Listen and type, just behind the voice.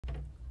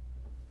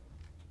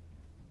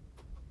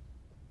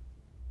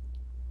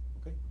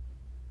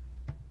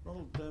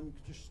Ronald, could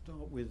you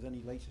start with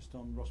any latest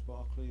on Ross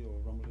Barkley or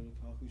Romelu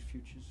Lukaku's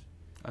futures?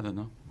 I don't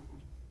know.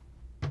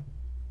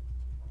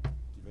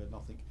 You've heard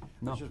nothing?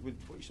 No. It's just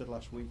with what you said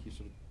last week, you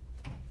sort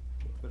of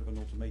put a bit of an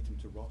ultimatum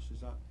to Ross,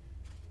 is that?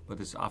 But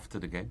it's after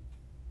the game,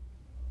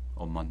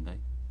 on Monday.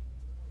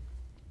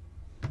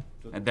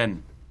 And And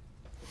then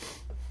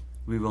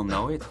we will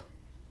know it.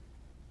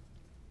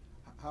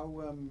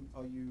 how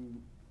are you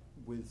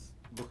with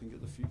looking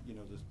at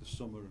the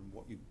summer and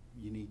what you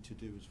need to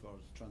do as far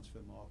as the transfer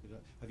market?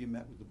 Have you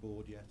met with the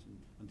board yet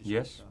and discussed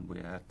Yes, that? we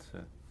had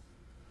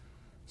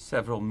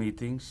several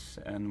meetings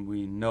and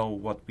we know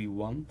what we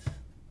want.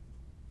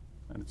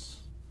 And it's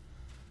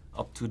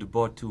up to the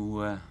board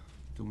to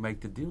make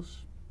the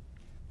deals.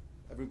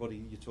 Everybody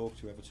you talk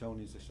to,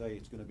 Evertonians, they say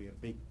it's going to be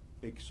a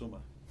big summer.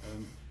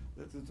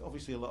 There's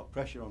obviously a lot of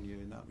pressure on you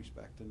in that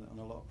respect, and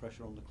a lot of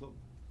pressure on the club.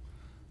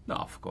 No,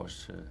 of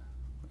course,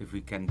 if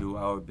we can do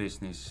our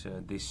business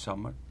this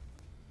summer,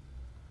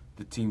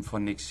 the team for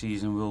next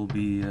season will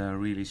be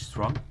really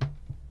strong.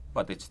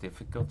 But it's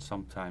difficult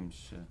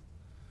sometimes.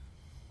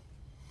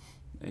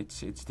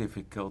 It's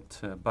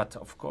difficult, but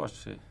of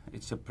course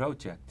it's a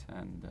project,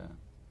 and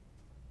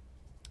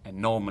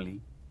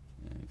normally,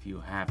 if you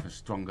have a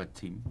stronger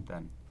team,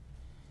 then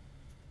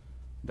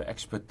the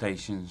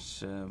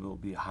expectations will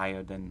be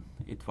higher than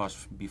it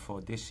was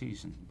before this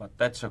season. But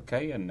that's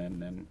okay,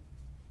 and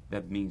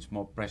that means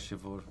more pressure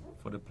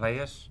for the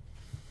players,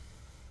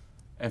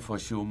 and for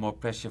sure more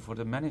pressure for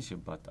the manager.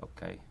 But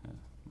okay,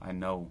 I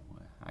know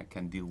I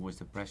can deal with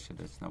the pressure.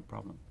 That's no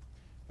problem.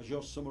 Has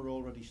your summer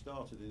already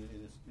started?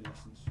 In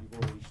essence, you've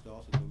already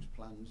started those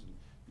plans,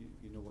 and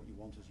you know what you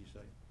want, as you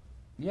say.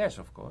 Yes,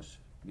 of course,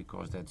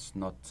 because that's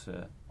not.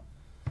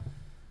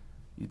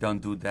 You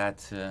don't do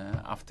that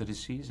after the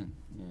season.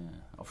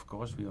 Of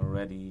course, we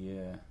already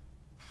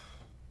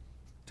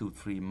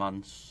 2-3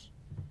 months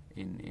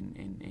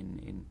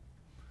in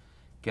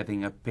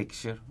getting a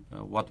picture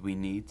what we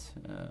need,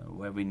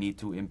 where we need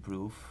to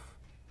improve,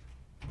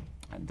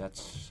 and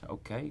that's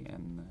okay.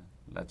 And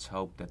let's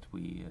hope that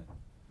we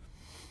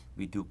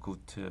do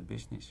good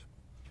business.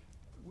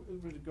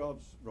 With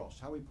regards Ross,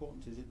 how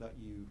important is it that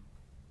you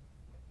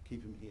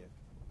keep him here,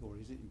 or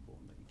is it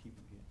important that you keep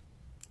him here?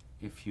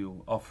 If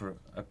you offer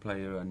a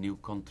player a new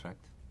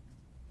contract,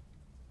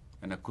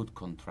 and a good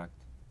contract,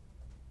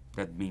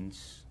 that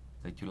means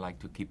that you like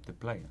to keep the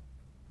player.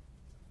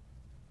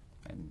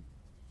 And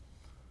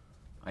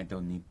I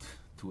don't need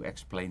to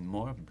explain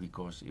more,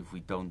 because if we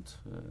don't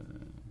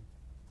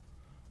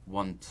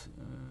want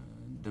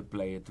the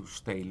player to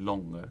stay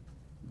longer,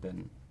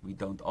 then we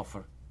don't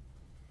offer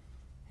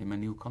him a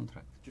new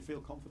contract. Do you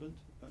feel confident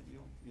that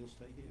you'll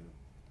stay here?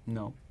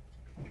 No,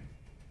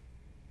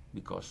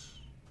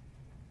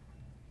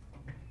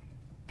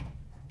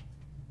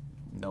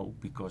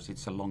 because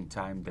it's a long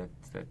time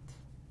that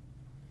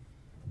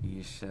he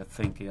is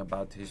thinking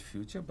about his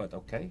future. But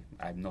okay,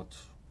 I'm not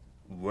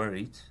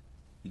worried,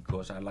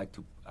 because I like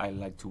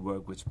to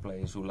work with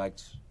players who like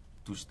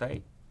to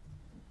stay,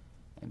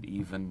 and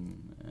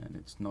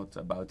it's not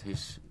about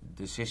his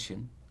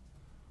decision.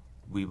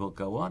 We will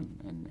go on,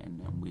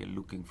 and we are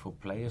looking for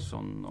players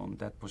on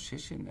that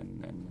position,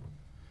 and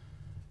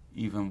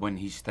even when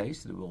he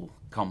stays, there will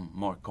come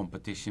more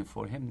competition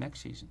for him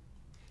next season.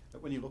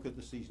 When you look at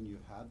the season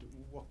you've had,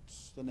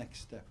 what's the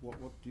next step? What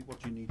do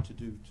you need to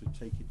do to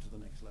take it to the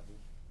next level?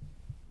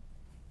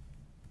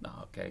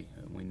 Okay,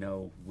 we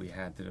know we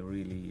had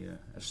really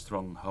a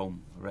strong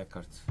home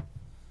record.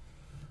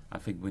 I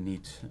think we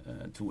need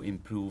to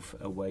improve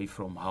away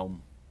from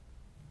home.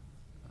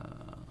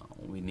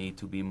 We need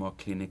to be more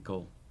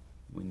clinical.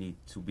 We need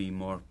to be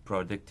more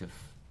productive.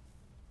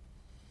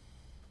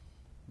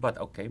 But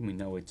okay, we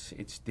know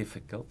it's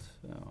difficult.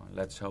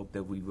 Let's hope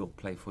that we will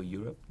play for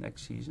Europe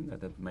next season.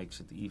 That makes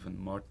it even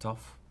more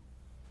tough.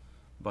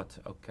 But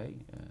okay,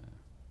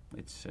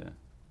 it's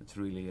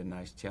really a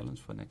nice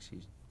challenge for next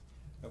season.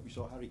 We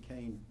saw Harry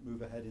Kane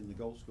move ahead in the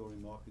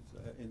goal-scoring market,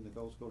 in the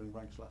goal-scoring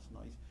ranks last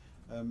night.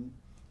 Are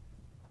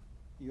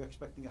you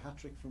expecting a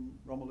hat-trick from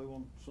Romelu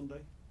on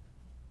Sunday?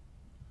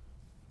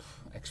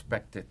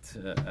 Expected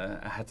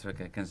a hat-trick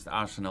against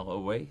Arsenal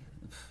away.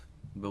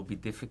 Will be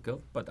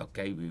difficult, but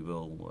okay, we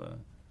will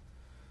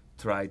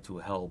try to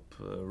help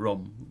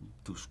Rom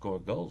to score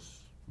goals,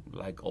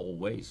 like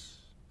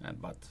always.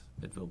 But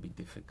it will be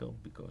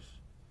difficult, because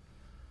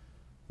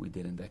we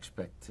didn't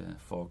expect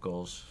 4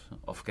 goals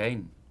of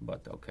Kane.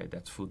 But okay,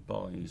 that's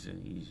football. He's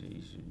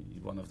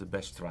one of the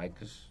best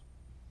strikers.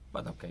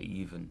 But okay,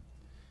 even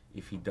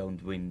if he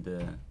don't win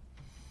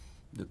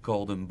the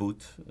Golden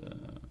Boot,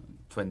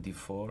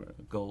 24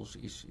 goals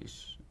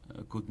is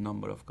a good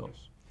number of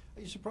goals.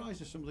 Are you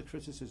surprised at some of the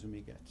criticism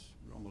he gets,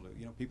 Romelu?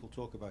 You know, people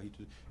talk about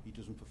he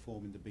doesn't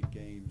perform in the big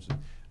games.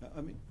 And, I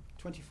mean,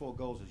 24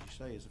 goals, as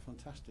you say, is a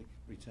fantastic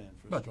return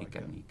for a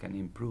striker. But he can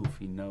improve.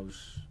 He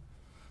knows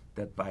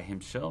that by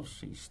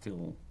himself.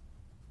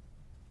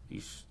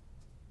 He's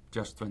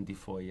just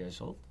 24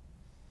 years old,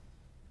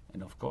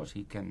 and of course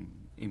he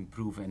can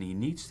improve, and he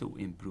needs to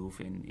improve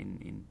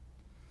in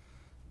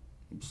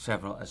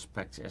several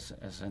aspects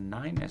as a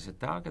 9, as a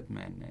target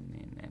man,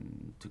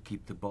 and to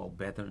keep the ball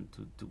better, and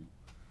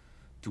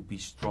to be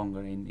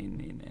stronger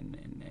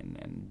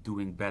in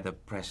doing better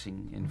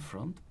pressing in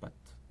front. But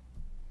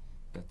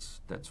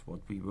that's what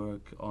we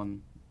work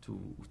on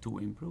to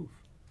improve.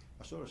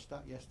 I saw a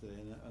stat yesterday,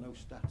 and I know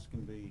stats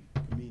can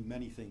mean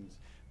many things,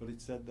 but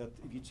it said that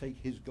if you take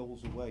his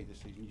goals away this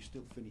season, you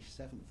still finish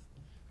 7th.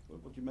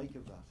 What do you make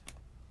of that?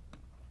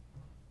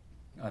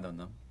 I don't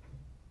know.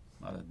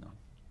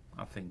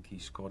 I think he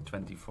scored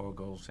 24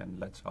 goals, and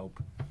let's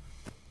hope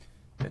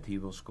that he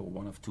will score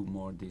 1 or 2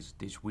 more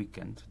this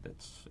weekend.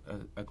 That's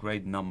a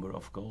great number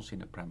of goals in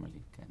the Premier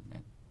League,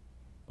 and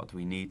what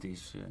we need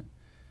is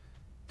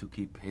to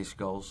keep his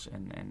goals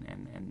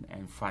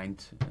and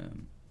find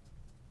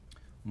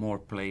more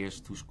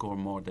players to score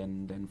more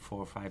than 4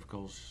 or 5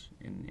 goals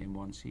in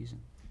one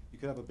season. You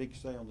could have a big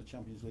say on the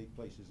Champions League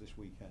places this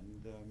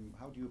weekend.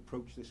 How do you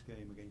approach this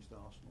game against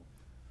Arsenal?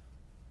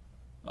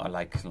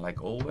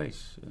 Like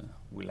always,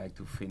 we like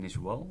to finish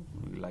well.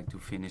 We like to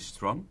finish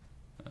strong.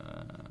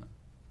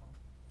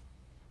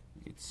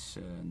 It's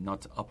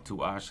not up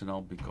to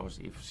Arsenal, because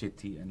if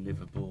City and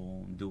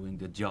Liverpool doing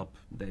the job,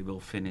 they will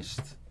finish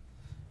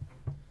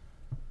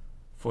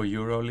for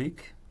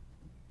EuroLeague.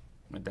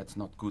 But that's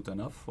not good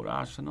enough for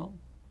Arsenal.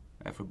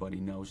 Everybody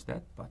knows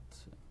that, but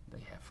they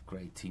have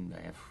great team.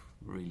 They have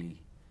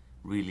really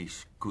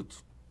good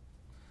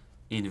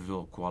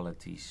individual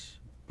qualities,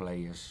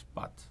 players,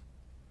 but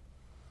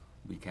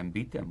we can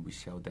beat them. We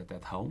show that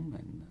at home,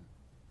 and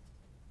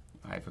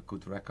I have a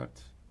good record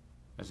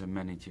as a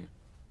manager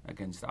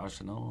against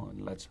Arsenal,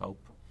 and let's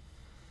hope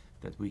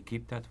that we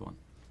keep that one.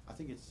 I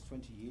think it's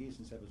 20 years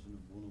since Everton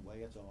have won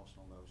away at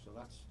Arsenal, though, so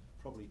that's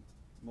probably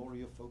more of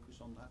your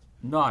focus on that?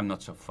 No, I'm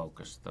not so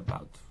focused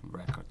about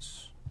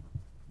records,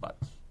 but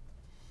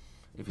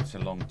if it's a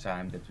long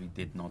time that we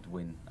did not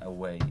win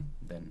away,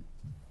 then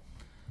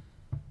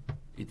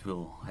it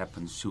will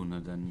happen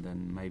sooner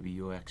than maybe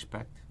you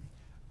expect.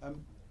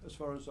 As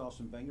far as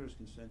Arsene Wenger is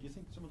concerned, do you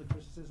think some of the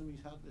criticism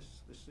he's had this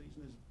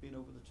season has been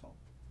over the top?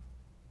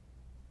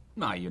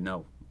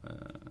 No,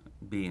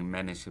 being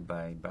managed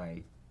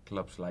by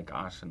clubs like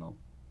Arsenal,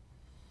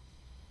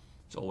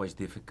 it's always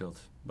difficult.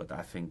 But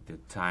I think the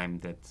time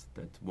that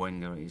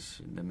Wenger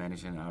is the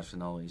manager in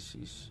Arsenal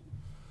is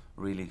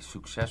really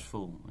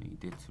successful. He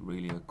did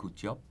really a good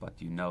job. But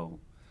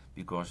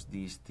because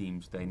these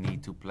teams, they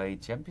need to play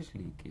Champions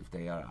League if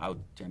they are out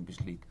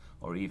Champions League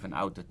or even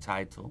out the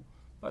title.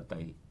 But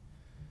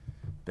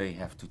they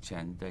have to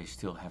they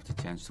still have the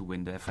chance to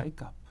win the FA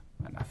Cup.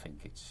 And I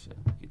think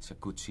it's a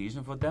good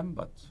season for them.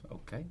 But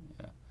okay.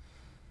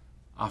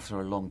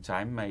 After a long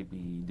time,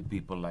 maybe the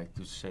people like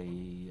to say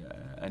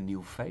a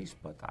new face,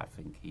 but I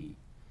think he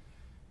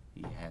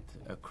had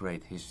a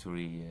great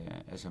history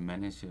as a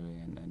manager,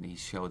 and he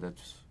showed that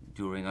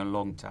during a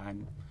long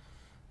time,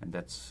 and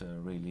that's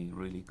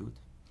really good.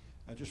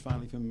 Just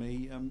finally from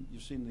me,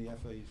 you've seen the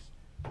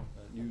FA's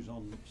news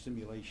on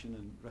simulation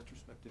and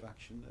retrospective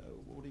action.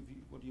 What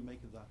do you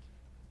make of that?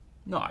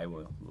 No, I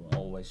will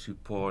always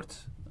support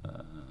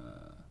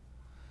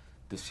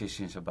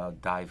decisions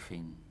about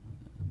diving,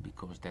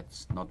 because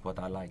that's not what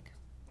I like.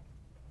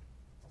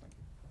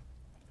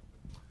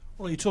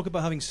 Well, you talk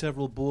about having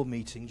several board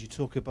meetings, you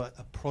talk about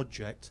a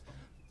project.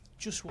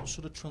 Just what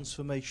sort of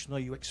transformation are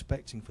you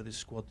expecting for this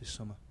squad this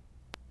summer?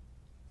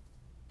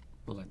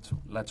 Well,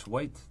 let's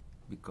wait,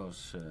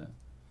 because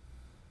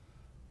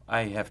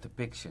I have the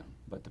picture,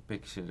 but the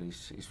picture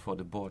is for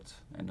the board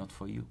and not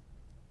for you.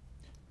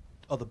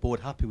 Are the board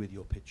happy with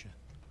your picture?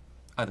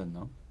 I don't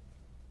know.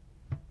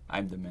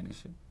 I'm the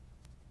manager,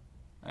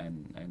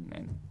 and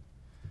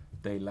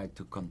they like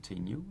to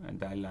continue,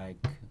 and I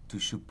like to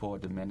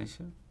support the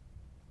manager.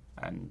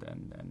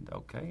 And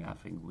okay, I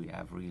think we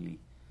have really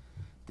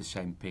the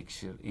same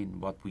picture in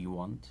what we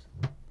want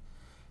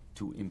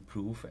to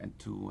improve and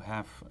to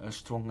have a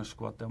stronger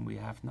squad than we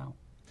have now.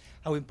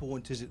 How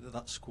important is it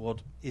that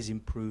squad is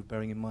improved,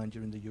 bearing in mind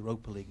you're in the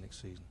Europa League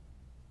next season?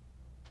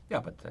 Yeah,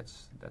 but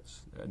that's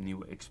a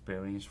new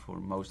experience for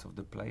most of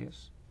the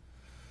players.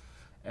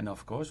 And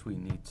of course we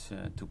need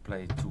to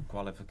play 2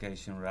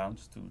 qualification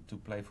rounds to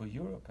play for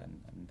Europe,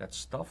 and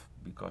that's tough,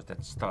 because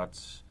that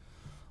starts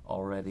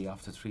already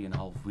after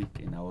 3.5 weeks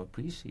in our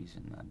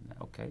pre-season. And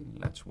okay,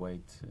 let's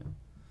wait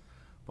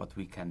what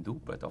we can do,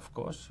 but of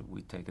course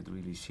we take it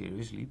really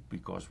seriously,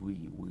 because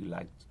we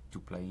like to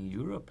play in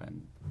Europe,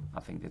 and I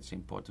think that's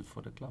important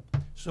for the club.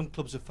 Some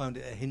clubs have found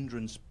it a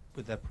hindrance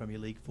with their Premier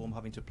League form,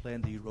 having to play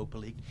in the Europa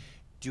League.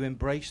 Do you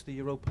embrace the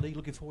Europa League?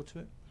 Looking forward to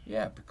it?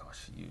 Yeah,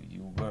 because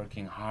you're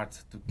working hard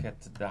to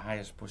get the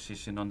highest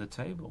position on the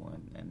table,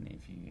 and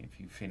if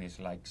you finish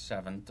like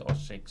 7th or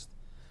 6th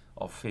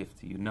or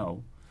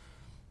 5th,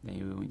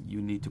 then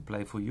you need to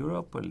play for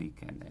Europa League,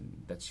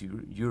 and that's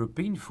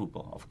European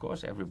football. Of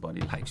course,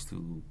 everybody likes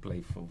to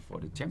play for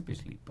the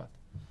Champions League, but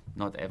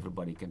not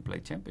everybody can play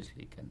Champions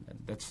League, and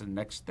that's the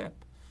next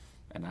step.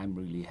 And I'm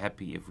really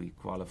happy if we're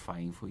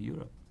qualifying for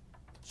Europe.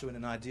 So in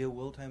an ideal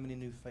world, how many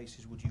new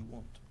faces would you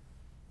want?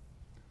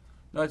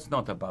 No, it's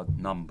not about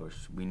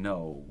numbers. We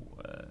know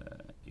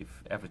if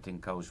everything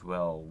goes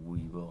well, we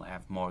will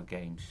have more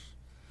games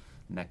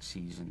next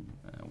season.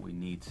 We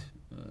need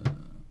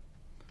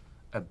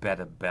a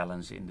better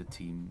balance in the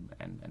team,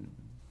 and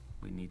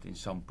we need in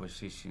some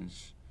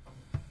positions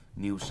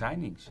new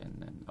signings.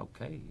 And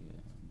okay,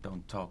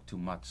 don't talk too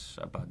much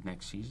about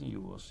next season.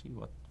 You will see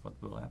what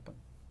will happen.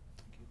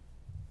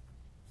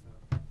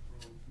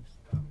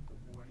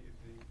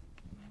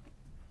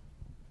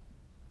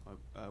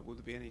 Will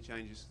there be any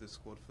changes to the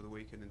squad for the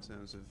weekend in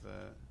terms of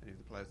any of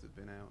the players that have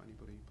been out,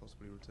 anybody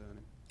possibly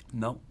returning?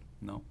 No.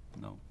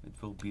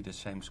 It will be the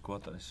same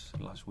squad as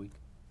last week.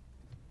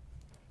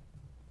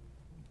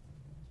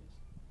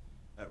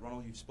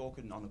 Ronald, you've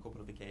spoken on a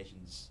couple of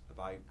occasions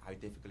about how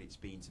difficult it's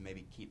been to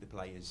maybe keep the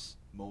players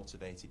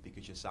motivated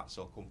because you're sat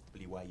so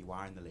comfortably where you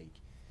are in the league.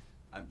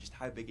 Just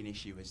how big an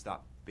issue has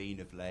that been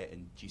of late,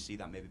 and do you see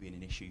that maybe being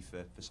an issue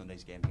for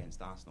Sunday's game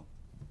against Arsenal?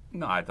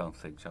 No, I don't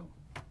think so.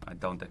 I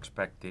don't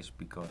expect this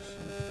because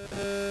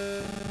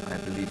I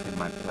believe in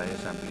my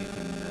players. I believe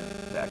in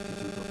the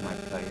attitude of my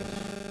players.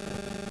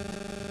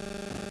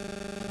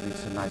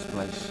 It's a nice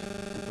place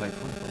to play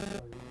football.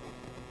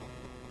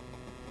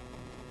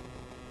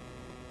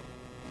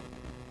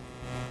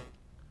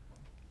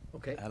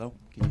 Okay. Hello,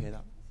 can you hear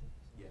that?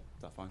 Yeah.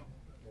 Is that fine?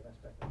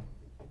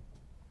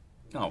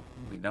 No,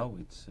 we know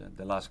it's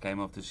the last game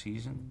of the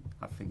season.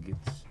 I think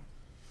it's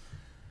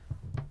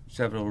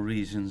several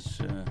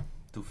reasons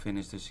to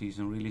finish the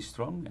season really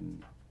strong,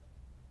 and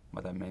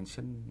what I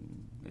mentioned,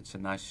 it's a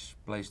nice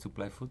place to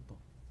play football.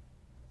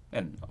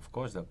 And of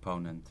course the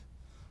opponent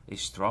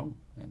is strong,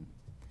 and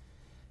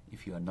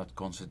if you are not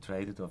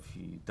concentrated or if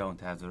you don't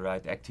have the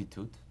right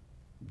attitude,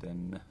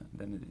 then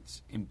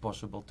it's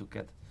impossible to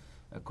get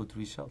a good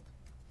result.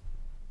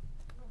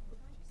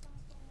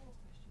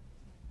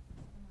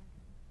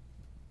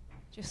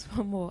 Just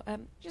one more.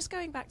 Just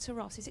going back to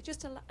Ross, is it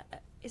just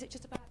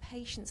about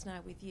patience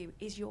now with you?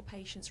 Is your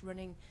patience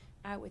running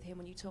out with him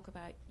when you talk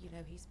about,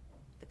 he's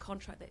the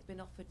contract that's been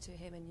offered to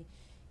him, and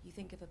you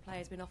think if a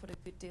player's been offered a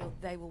good deal,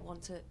 they will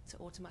want to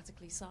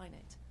automatically sign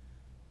it?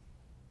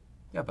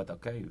 Yeah, but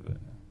okay.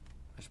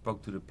 I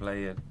spoke to the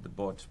player. The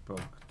board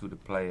spoke to the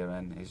player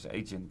and his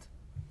agent.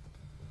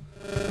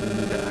 We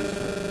need an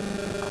answer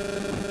after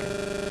the weekend.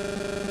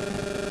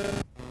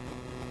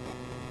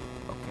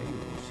 Okay, we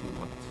will see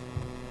what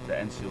the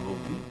answer will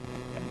be,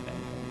 and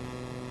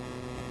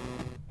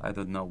I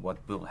don't know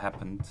what will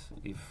happen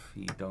if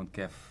he don't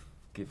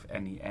give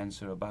any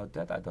answer about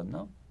that. I don't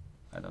know.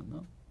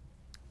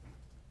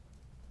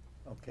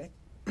 Okay.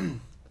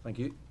 Thank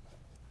you.